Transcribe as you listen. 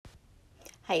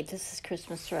Hi, this is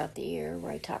Christmas Throughout the Year,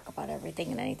 where I talk about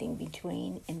everything and anything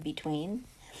in between.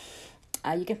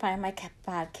 You can find my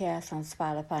podcast on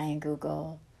Spotify and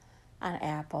Google, on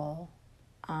Apple,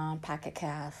 on Pocket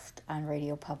Cast, on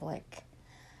Radio Public,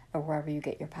 or wherever you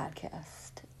get your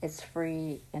podcast. It's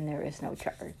free and there is no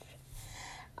charge.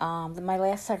 My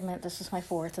last segment, this is my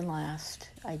fourth and last.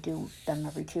 I do them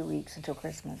every 2 weeks until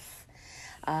Christmas.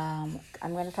 I'm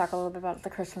going to talk a little bit about the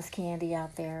Christmas candy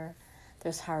out there.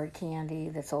 There's hard candy,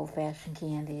 there's old-fashioned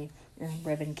candy, and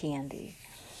ribbon candy.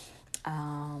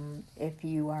 If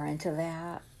you are into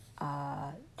that,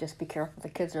 just be careful. The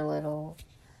kids are little.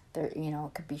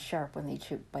 It could be sharp when they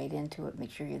bite into it.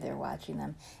 Make sure you're there watching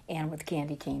them. And with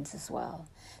candy canes as well.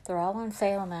 They're all on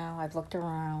sale now. I've looked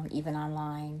around, even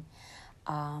online.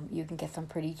 You can get them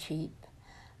pretty cheap.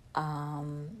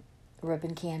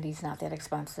 Ribbon candy's not that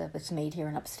expensive. It's made here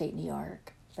in upstate New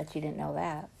York. Bet you didn't know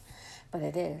that. But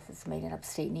it is. It's made in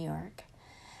upstate New York.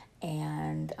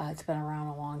 And it's been around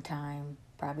a long time,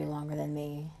 probably longer than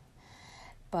me.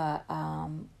 But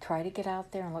try to get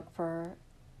out there and look for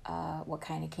what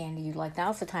kind of candy you like.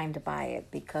 Now's the time to buy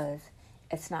it because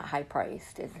it's not high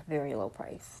priced. It's very low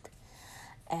priced.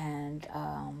 And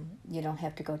you don't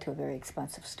have to go to a very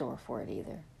expensive store for it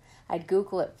either. I'd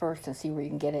Google it first and see where you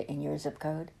can get it in your zip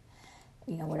code.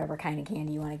 Whatever kind of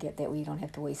candy you want to get, that way you don't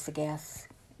have to waste the gas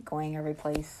going every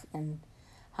place and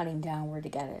hunting down where to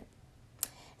get it.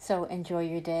 So enjoy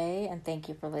your day, and thank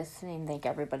you for listening. Thank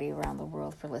everybody around the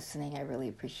world for listening. I really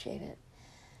appreciate it.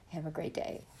 Have a great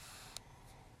day.